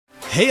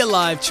Hey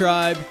Alive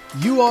Tribe,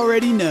 you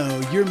already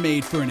know you're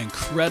made for an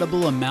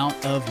incredible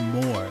amount of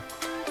more.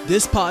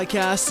 This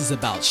podcast is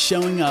about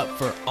showing up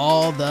for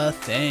all the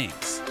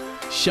things.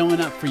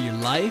 Showing up for your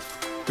life,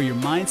 for your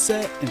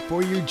mindset, and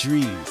for your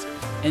dreams.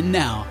 And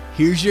now,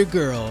 here's your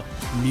girl,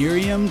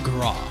 Miriam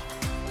Graw.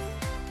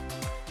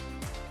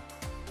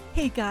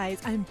 Hey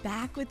guys, I'm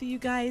back with you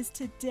guys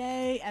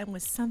today and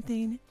with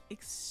something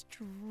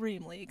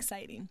extremely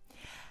exciting.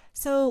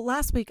 So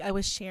last week I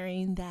was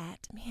sharing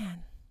that,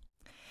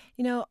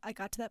 I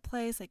got to that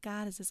place like,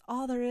 God, is this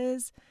all there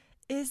is?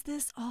 Is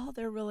this all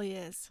there really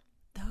is?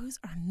 Those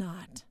are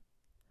not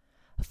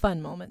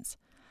fun moments.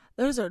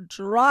 Those are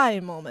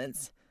dry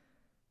moments.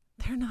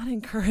 They're not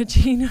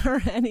encouraging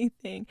or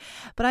anything.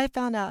 But I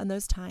found out in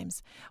those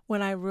times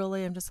when I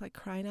really am just like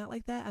crying out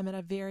like that, I'm at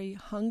a very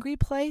hungry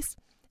place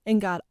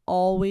and God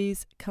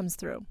always comes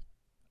through.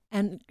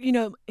 And,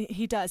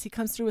 he does. He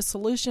comes through with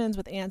solutions,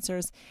 with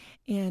answers,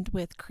 and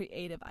with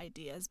creative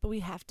ideas. But we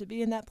have to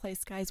be in that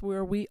place, guys,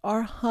 where we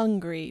are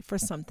hungry for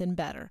something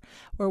better,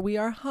 where we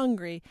are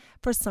hungry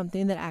for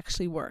something that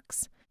actually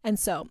works. And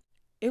so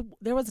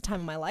there was a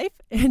time in my life,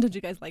 and don't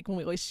you guys like when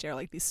we always share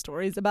like these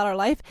stories about our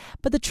life?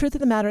 But the truth of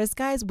the matter is,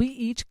 guys, we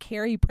each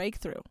carry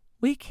breakthrough.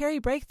 We carry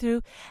breakthrough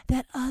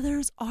that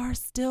others are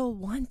still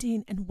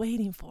wanting and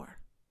waiting for.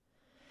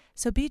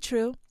 So be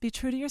true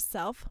to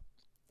yourself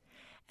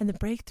and the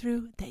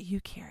breakthrough that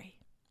you carry.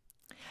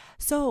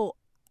 So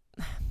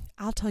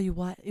I'll tell you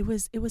what, it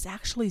was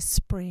actually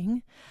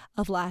spring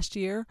of last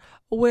year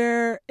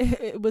where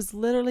it was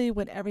literally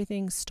when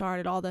everything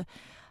started, all the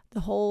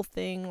whole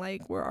thing,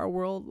 like where our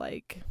world,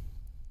 like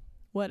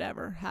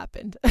whatever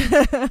happened.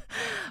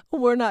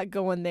 We're not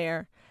going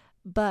there.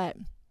 But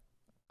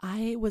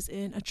I was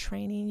in a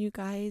training, you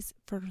guys,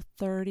 for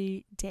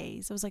 30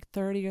 days. It was like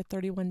 30 or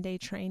 31 day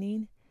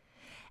training.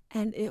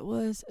 And it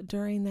was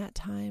during that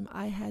time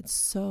I had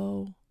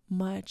so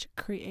much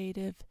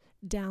creative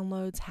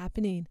downloads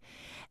happening.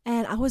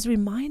 And I was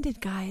reminded,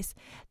 guys,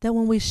 that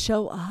when we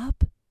show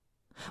up,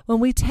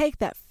 when we take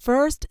that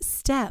first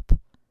step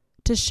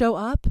to show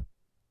up,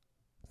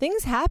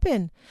 things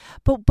happen.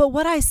 But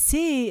what I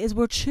see is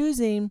we're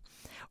choosing,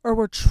 or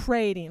we're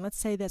trading, let's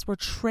say this, we're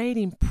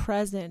trading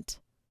present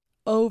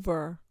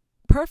over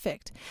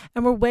perfect.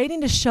 And we're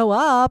waiting to show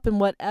up in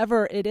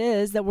whatever it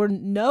is that we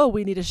know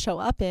we need to show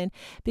up in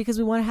because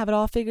we want to have it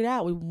all figured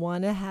out. We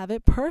want to have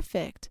it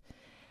perfect.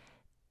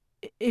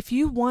 If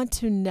you want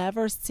to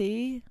never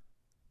see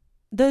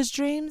those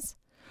dreams,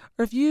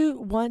 or if you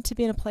want to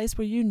be in a place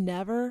where you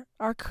never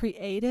are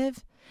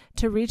creative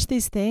to reach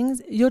these things,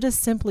 you'll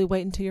just simply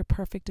wait until you're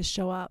perfect to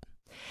show up.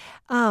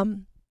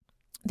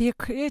 The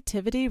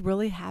creativity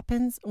really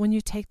happens when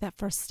you take that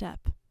first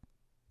step.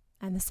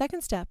 And the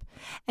second step.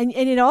 And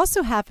it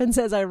also happens,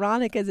 as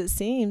ironic as it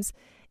seems,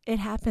 it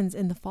happens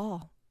in the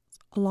fall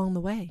along the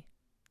way.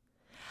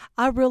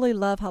 I really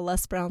love how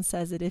Les Brown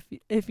says it.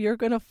 If you're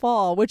going to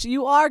fall, which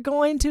you are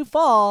going to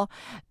fall,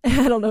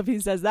 I don't know if he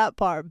says that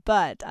part,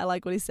 but I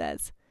like what he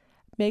says.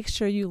 Make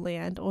sure you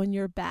land on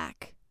your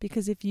back,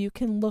 because if you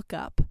can look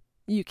up,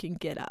 you can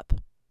get up.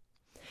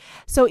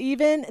 So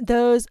even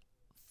those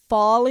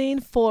falling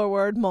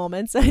forward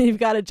moments. You've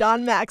got a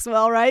John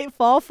Maxwell, right?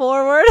 Fall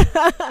forward.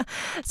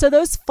 So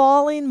those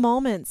falling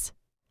moments,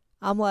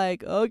 I'm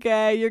like,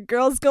 okay, your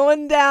girl's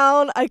going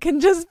down. I can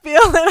just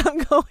feel it. I'm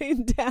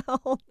going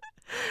down.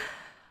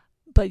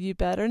 But you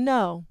better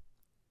know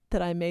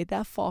that I made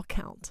that fall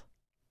count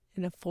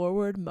in a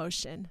forward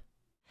motion.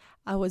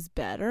 I was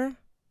better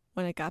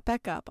when I got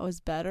back up. I was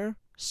better,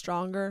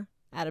 stronger,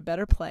 at a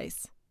better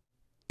place.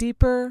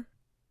 Deeper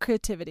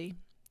creativity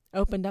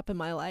opened up in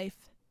my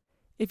life.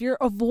 If you're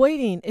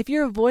avoiding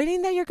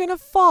that you're going to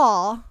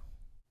fall,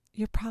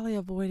 you're probably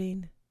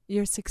avoiding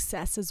your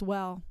success as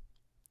well.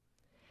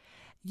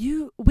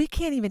 We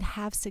can't even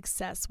have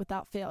success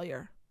without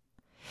failure.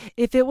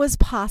 If it was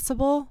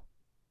possible,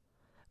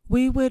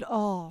 we would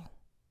all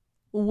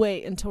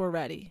wait until we're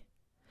ready.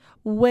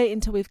 Wait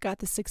until we've got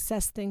the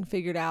success thing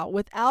figured out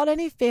without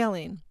any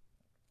failing.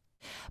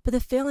 But the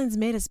failing's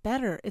made us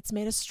better. It's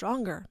made us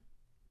stronger.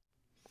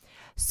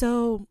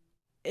 So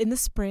in the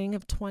spring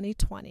of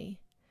 2020,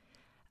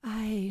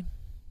 I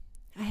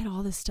had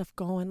all this stuff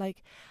going.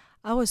 Like,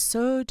 I was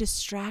so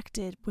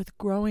distracted with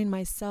growing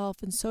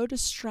myself and so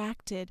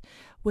distracted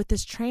with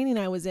this training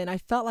I was in. I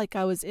felt like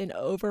I was in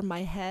over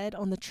my head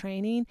on the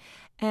training.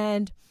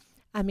 And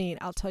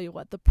I'll tell you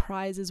what, the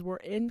prizes were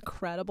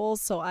incredible.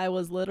 So I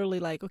was literally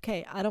like,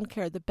 okay, I don't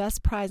care. The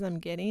best prize I'm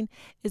getting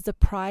is the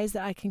prize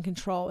that I can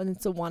control. And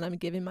it's the one I'm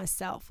giving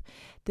myself.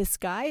 This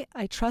guy,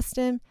 I trust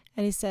him.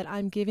 And he said,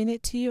 I'm giving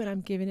it to you and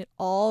I'm giving it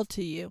all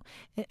to you.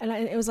 And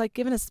it was like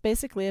giving us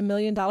basically $1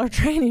 million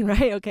training,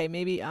 right? Okay,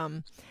 maybe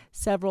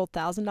several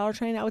 $1,000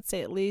 training. I would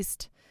say at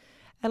least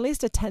a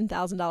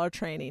 $10,000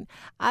 training.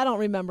 I don't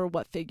remember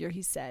what figure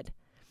he said.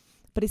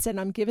 But he said,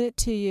 I'm giving it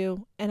to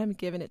you and I'm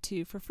giving it to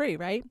you for free,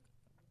 right?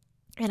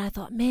 And I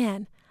thought,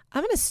 man,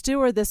 I'm going to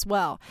steward this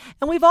well.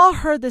 And we've all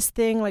heard this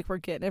thing like we're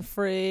getting it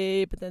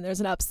free, but then there's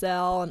an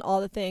upsell and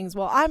all the things.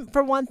 Well,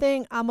 for one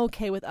thing, I'm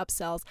okay with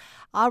upsells.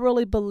 I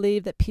really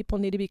believe that people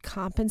need to be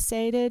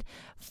compensated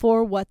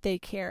for what they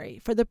carry,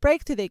 for the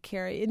breakthrough they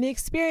carry and the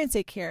experience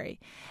they carry.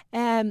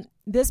 And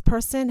this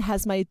person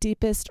has my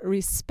deepest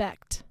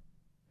respect.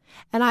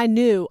 And I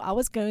knew I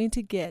was going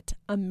to get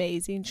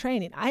amazing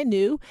training. I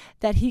knew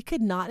that he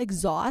could not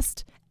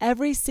exhaust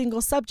every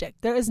single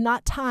subject. There is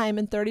not time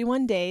in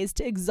 31 days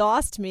to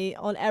exhaust me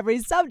on every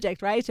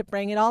subject, right? To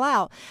bring it all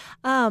out.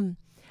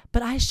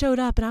 But I showed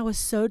up and I was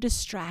so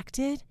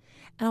distracted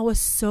and I was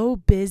so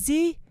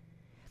busy.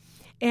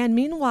 And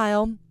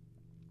meanwhile,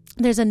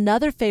 there's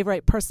another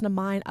favorite person of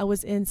mine. I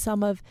was in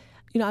some of,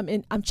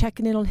 I'm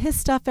checking in on his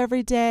stuff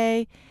every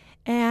day.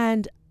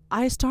 And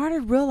I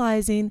started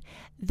realizing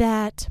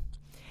that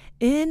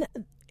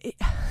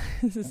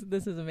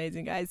this is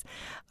amazing, guys.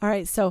 All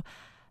right, so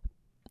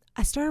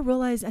I started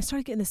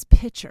getting this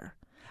picture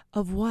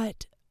of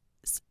what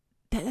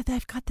that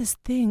I've got this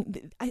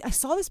thing. I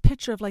saw this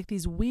picture of like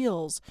these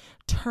wheels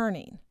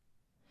turning,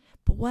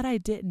 but what I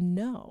didn't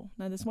know,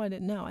 now this is what I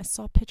didn't know. I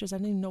saw pictures. I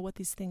didn't even know what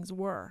these things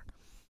were,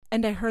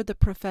 and I heard the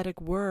prophetic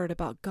word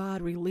about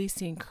God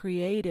releasing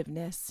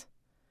creativeness,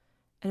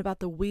 and about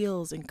the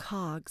wheels and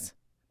cogs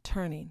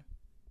turning.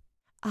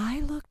 I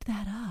looked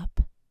that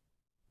up.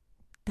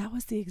 That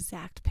was the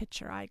exact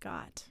picture I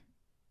got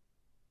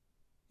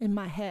in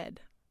my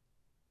head,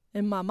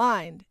 in my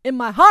mind, in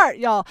my heart,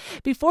 y'all,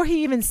 before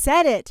he even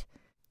said it.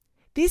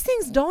 These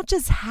things don't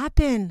just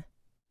happen.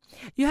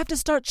 You have to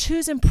start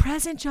choosing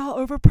present, y'all,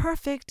 over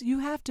perfect. You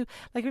have to,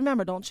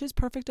 remember, don't choose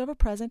perfect over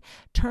present.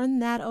 Turn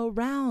that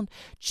around.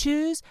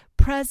 Choose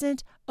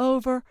present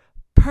over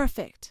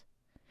perfect.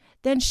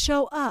 Then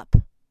show up.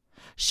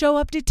 Show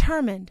up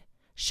determined.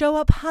 Show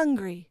up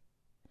hungry.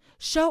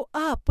 Show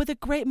up with a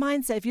great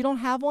mindset. If you don't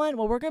have one,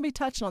 well, we're going to be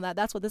touching on that.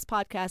 That's what this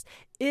podcast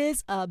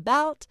is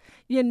about.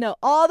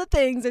 All the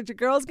things that your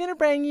girl's going to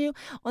bring you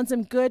on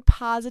some good,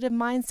 positive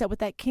mindset with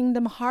that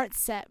kingdom heart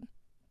set.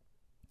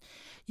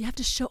 You have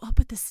to show up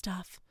with this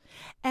stuff.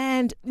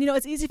 And,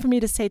 it's easy for me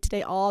to say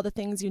today all the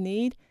things you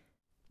need,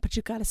 but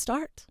you got to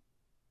start.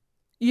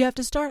 You have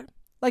to start.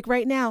 Like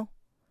right now.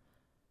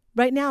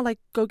 Right now,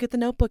 go get the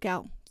notebook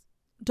out.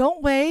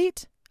 Don't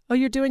wait. Oh,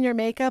 you're doing your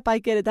makeup? I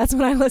get it. That's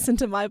when I listen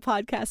to my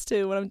podcast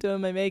too, when I'm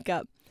doing my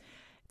makeup.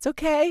 It's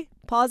okay.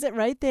 Pause it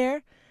right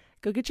there.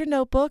 Go get your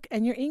notebook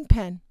and your ink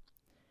pen.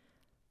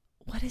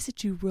 What is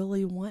it you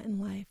really want in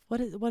life? What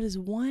is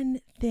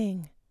one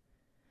thing?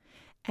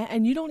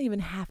 And you don't even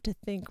have to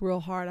think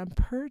real hard. I'm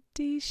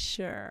pretty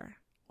sure.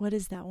 What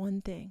is that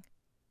one thing?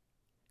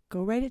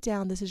 Go write it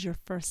down. This is your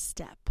first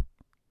step.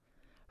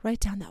 Write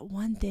down that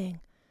one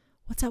thing.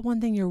 What's that one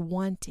thing you're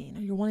wanting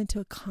or you're wanting to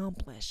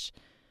accomplish?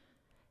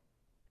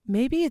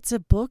 Maybe it's a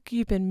book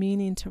you've been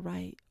meaning to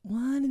write.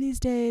 One of these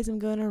days, I'm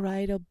going to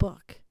write a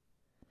book.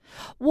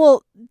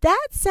 Well,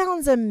 that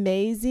sounds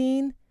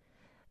amazing,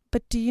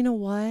 but do you know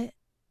what?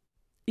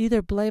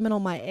 Either blame it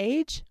on my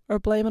age or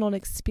blame it on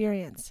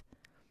experience.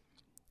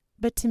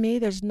 But to me,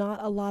 there's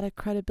not a lot of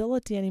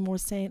credibility anymore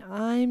saying,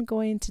 I'm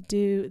going to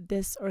do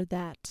this or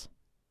that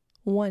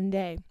one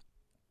day.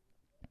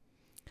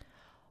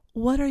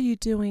 What are you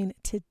doing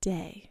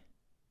today?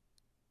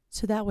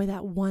 So that way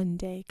that one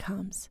day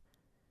comes.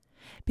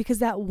 Because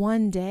that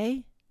one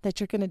day that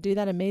you're going to do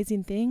that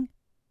amazing thing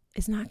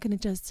is not going to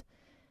just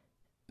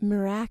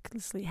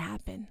miraculously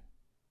happen.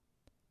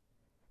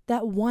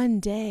 That one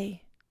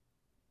day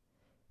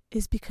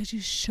is because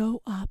you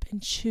show up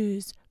and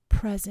choose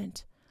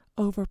present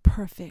over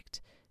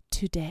perfect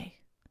today.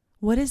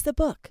 What is the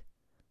book?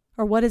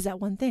 Or what is that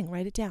one thing?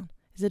 Write it down.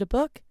 Is it a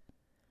book?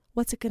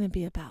 What's it going to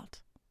be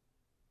about?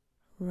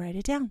 Write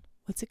it down.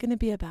 What's it going to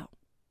be about?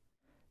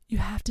 You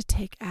have to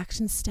take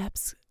action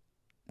steps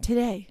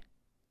today.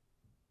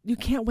 You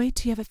can't wait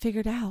till you have it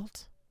figured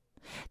out.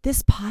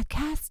 This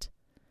podcast,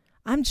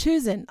 I'm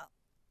choosing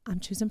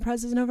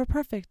present over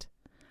perfect.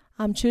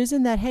 I'm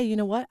choosing that, hey, you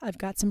know what? I've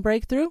got some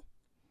breakthrough.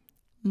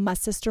 My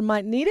sister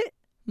might need it.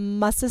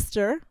 My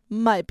sister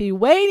might be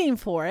waiting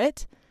for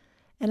it.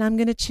 And I'm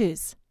going to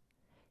choose.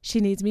 She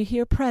needs me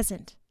here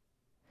present.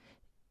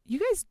 You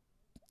guys,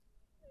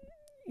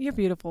 you're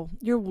beautiful.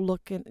 You're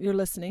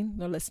listening.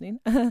 They're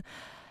listening. And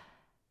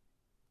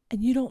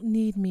you don't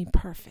need me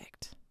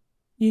perfect.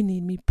 You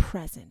need me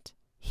present,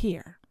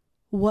 here.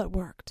 What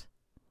worked?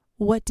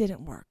 What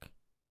didn't work?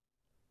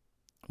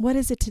 What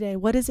is it today?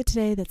 What is it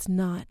today that's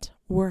not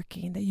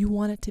working, that you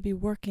want it to be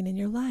working in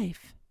your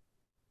life?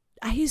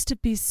 I used to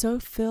be so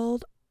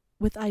filled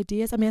with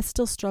ideas. I mean, I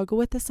still struggle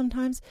with this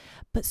sometimes,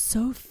 but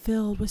so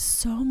filled with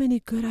so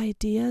many good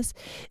ideas.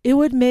 It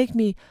would make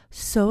me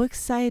so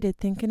excited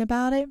thinking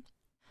about it,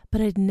 but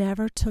I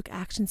never took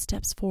action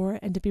steps for it.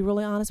 And to be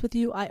really honest with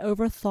you, I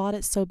overthought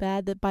it so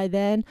bad that by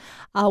then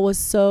I was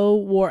so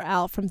wore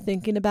out from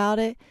thinking about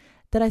it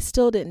that I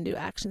still didn't do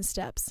action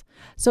steps.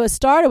 So it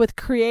started with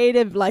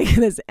creative,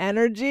 this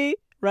energy,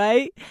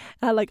 right?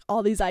 I had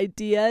all these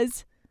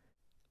ideas,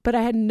 but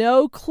I had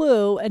no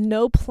clue and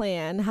no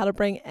plan how to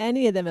bring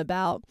any of them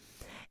about.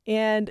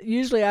 And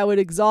usually I would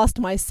exhaust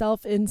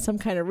myself in some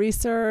kind of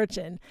research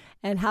and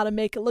how to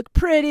make it look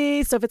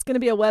pretty. So if it's going to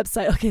be a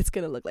website, okay, it's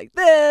going to look like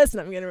this, and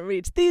I'm going to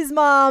reach these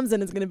moms,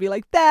 and it's going to be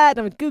like that. And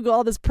I'm going to Google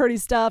all this pretty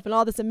stuff and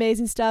all this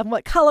amazing stuff. And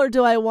what color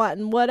do I want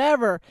and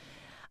whatever.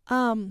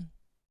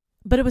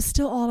 But it was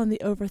still all in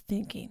the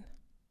overthinking.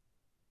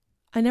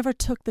 I never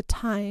took the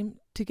time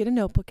to get a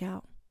notebook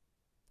out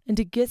and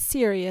to get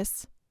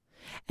serious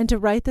and to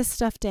write this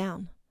stuff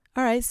down.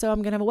 All right, so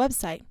I'm going to have a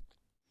website.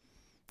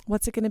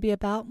 What's it going to be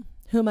about?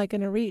 Who am I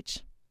going to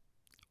reach?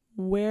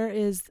 Where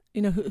is,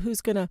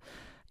 who's going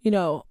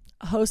to,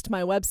 host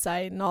my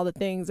website and all the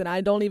things? And I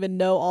don't even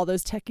know all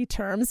those techie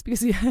terms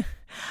because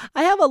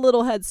I have a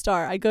little head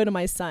start. I go to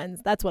my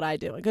sons. That's what I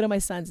do. I go to my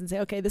sons and say,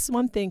 okay, this is what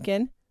I'm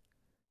thinking.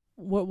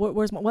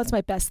 What's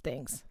my best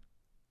things?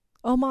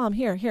 Oh, Mom,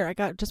 here, I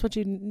got just what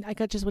you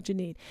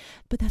need.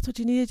 But that's what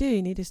you need to do.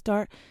 You need to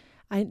start.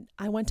 I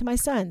went to my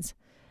sons.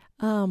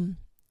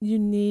 You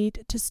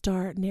need to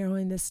start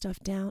narrowing this stuff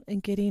down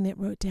and getting it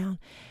wrote down.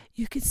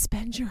 You could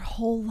spend your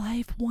whole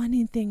life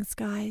wanting things,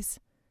 guys.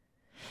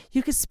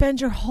 You could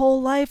spend your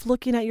whole life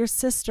looking at your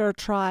sister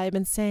tribe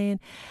and saying,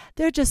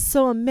 they're just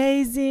so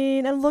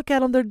amazing, and look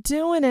at them, they're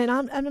doing it.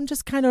 I'm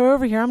just kind of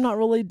over here. I'm not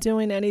really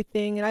doing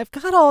anything, and I've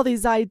got all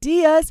these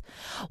ideas.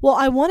 Well,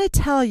 I want to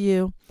tell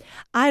you,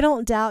 I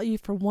don't doubt you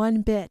for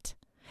one bit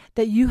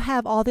that you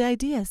have all the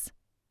ideas.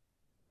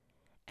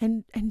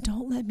 And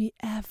don't let me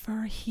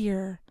ever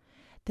hear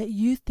that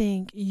you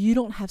think you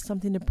don't have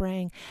something to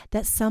bring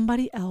that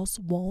somebody else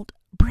won't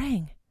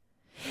bring.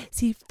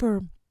 See,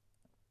 for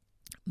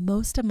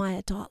most of my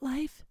adult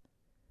life,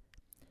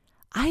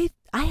 I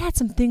had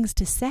some things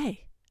to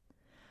say.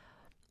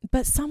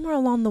 But somewhere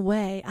along the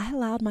way, I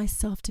allowed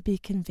myself to be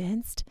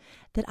convinced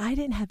that I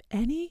didn't have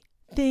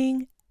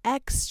anything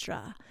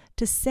extra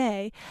to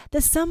say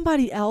that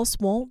somebody else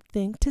won't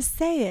think to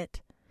say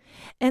it.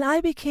 And I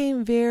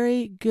became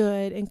very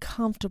good and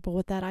comfortable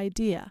with that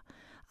idea.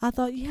 I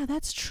thought, yeah,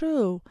 that's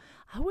true.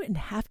 I wouldn't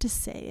have to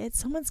say it.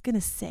 Someone's going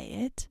to say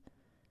it.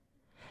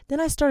 Then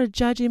I started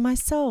judging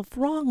myself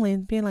wrongly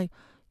and being like,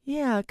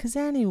 yeah, because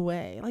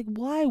anyway, like,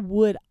 why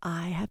would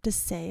I have to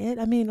say it?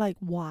 I mean, like,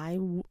 why?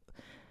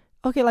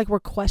 Okay, like,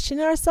 we're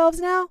questioning ourselves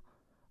now?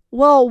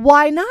 Well,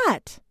 why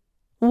not?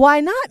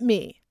 Why not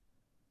me?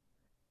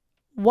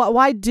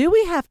 Why do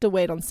we have to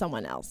wait on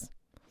someone else?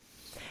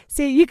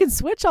 See, you can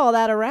switch all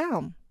that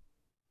around,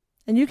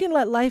 and you can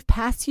let life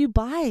pass you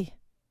by.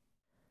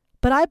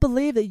 But I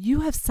believe that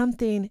you have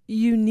something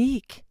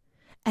unique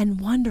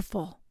and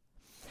wonderful.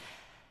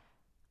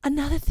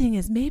 Another thing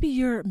is maybe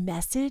your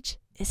message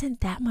isn't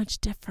that much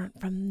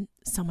different from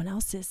someone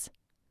else's.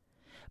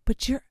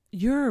 But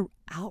your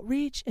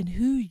outreach and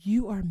who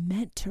you are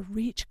meant to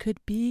reach could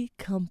be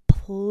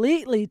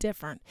completely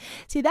different.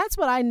 See, that's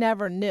what I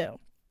never knew.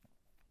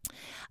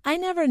 I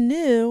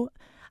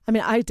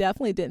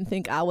definitely didn't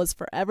think I was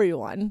for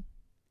everyone.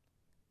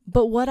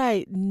 But what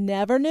I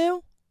never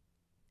knew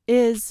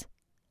is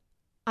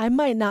I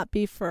might not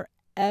be for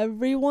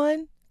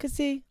everyone. Because,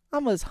 see, I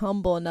was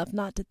humble enough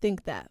not to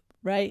think that,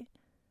 right?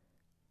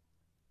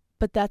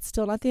 But that's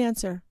still not the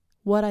answer.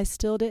 What I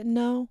still didn't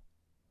know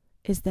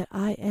is that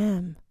I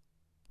am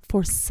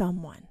for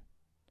someone.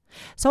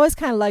 So it's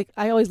kind of like,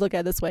 I always look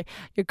at it this way.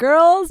 Your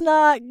girl's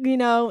not,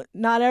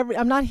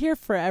 I'm not here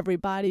for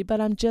everybody, but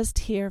I'm just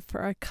here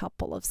for a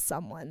couple of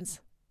someones.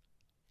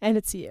 And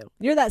it's you.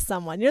 You're that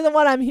someone. You're the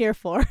one I'm here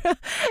for.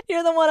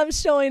 You're the one I'm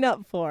showing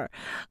up for.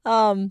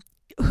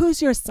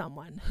 Who's your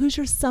someone? Who's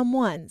your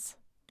someones?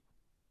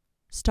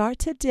 Start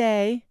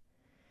today.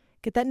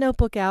 Get that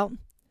notebook out.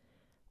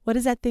 What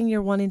is that thing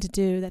you're wanting to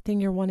do? That thing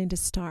you're wanting to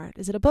start?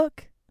 Is it a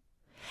book?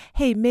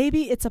 Hey,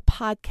 maybe it's a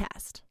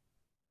podcast.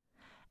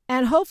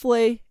 And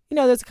hopefully,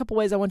 there's a couple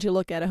ways I want you to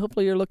look at it.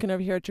 Hopefully you're looking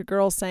over here at your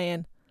girl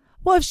saying,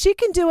 well, if she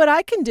can do it,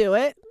 I can do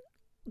it.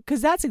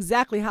 Because that's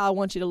exactly how I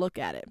want you to look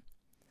at it.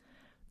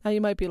 Now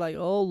you might be like,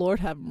 oh,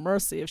 Lord have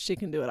mercy. If she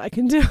can do it, I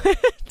can do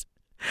it.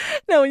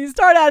 No, when you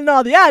start adding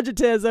all the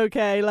adjectives,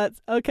 okay,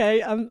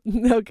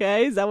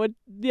 is that what,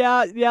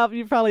 yeah,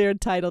 you probably are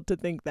entitled to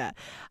think that.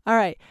 All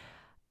right.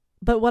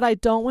 But what I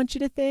don't want you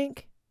to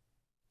think,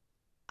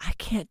 I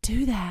can't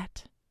do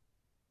that.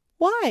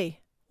 Why?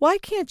 Why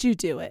can't you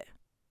do it?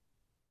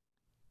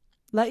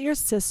 Let your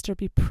sister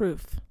be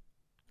proof.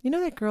 You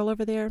know that girl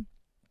over there?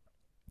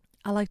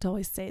 I like to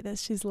always say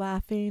this. She's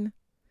laughing.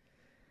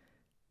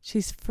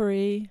 She's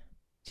free.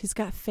 She's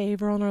got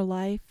favor on her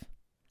life.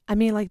 I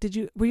mean, like,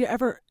 were you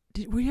ever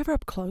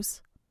up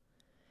close?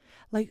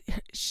 Like,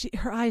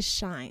 her eyes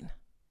shine.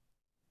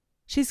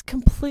 She's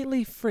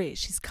completely free.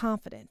 She's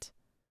confident.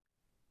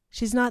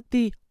 She's not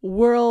the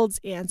world's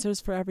answers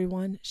for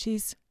everyone.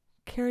 She's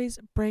carries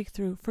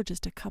breakthrough for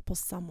just a couple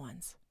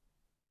someones.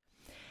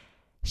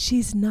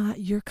 She's not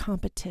your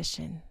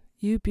competition.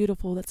 You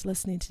beautiful that's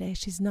listening today,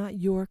 she's not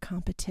your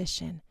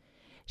competition.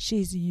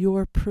 She's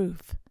your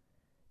proof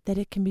that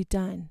it can be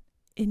done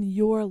in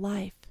your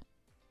life.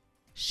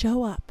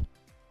 Show up.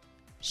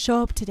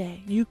 Show up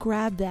today. You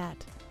grab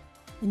that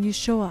and you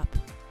show up.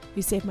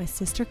 You say, if my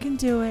sister can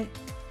do it,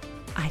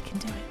 I can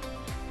do it.